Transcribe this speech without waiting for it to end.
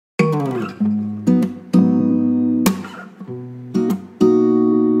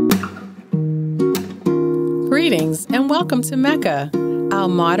Greetings and welcome to MECCA. Our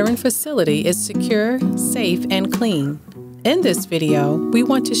modern facility is secure, safe, and clean. In this video, we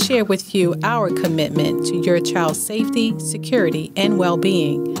want to share with you our commitment to your child's safety, security, and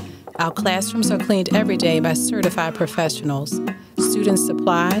well-being. Our classrooms are cleaned every day by certified professionals. Student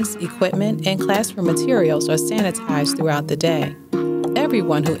supplies, equipment, and classroom materials are sanitized throughout the day.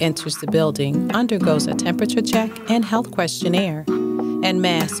 Everyone who enters the building undergoes a temperature check and health questionnaire. And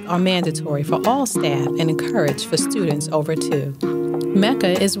masks are mandatory for all staff and encouraged for students over 2.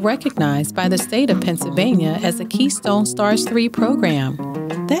 MECCA is recognized by the state of Pennsylvania as a Keystone Stars 3 program.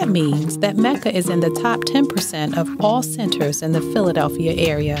 That means that MECCA is in the top 10% of all centers in the Philadelphia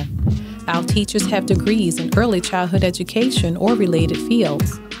area. Our teachers have degrees in early childhood education or related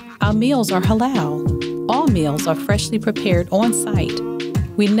fields. Our meals are halal. All meals are freshly prepared on site.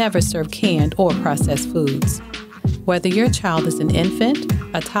 We never serve canned or processed foods. Whether your child is an infant,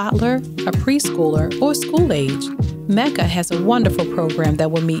 a toddler, a preschooler, or school age, MECCA has a wonderful program that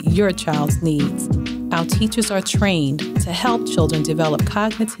will meet your child's needs. Our teachers are trained to help children develop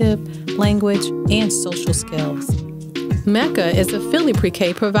cognitive, language, and social skills. MECCA is a Philly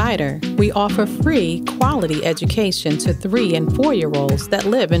pre-K provider. We offer free, quality education to 3- and 4-year-olds that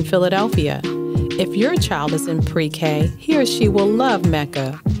live in Philadelphia. If your child is in pre-K, he or she will love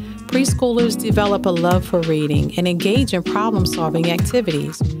MECCA. Preschoolers develop a love for reading and engage in problem-solving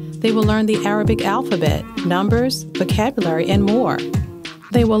activities. They will learn the Arabic alphabet, numbers, vocabulary, and more.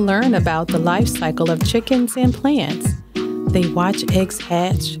 They will learn about the life cycle of chickens and plants. They watch eggs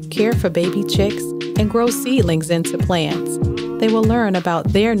hatch, care for baby chicks, and grow seedlings into plants. They will learn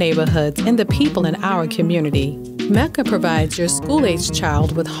about their neighborhoods and the people in our community. MECCA provides your school-age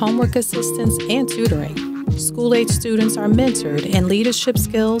child with homework assistance and tutoring. School-age students are mentored in leadership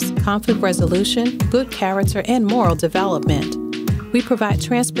skills, conflict resolution, good character, and moral development. We provide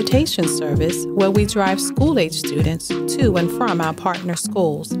transportation service where we drive school-age students to and from our partner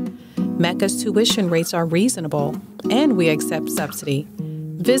schools. MECCA's tuition rates are reasonable, and we accept subsidy.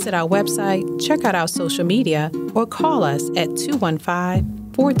 Visit our website, check out our social media, or call us at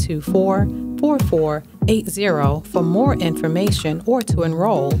 215-424-4480 for more information or to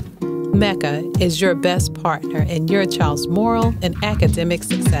enroll. MECCA is your best partner in your child's moral and academic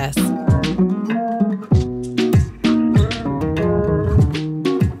success.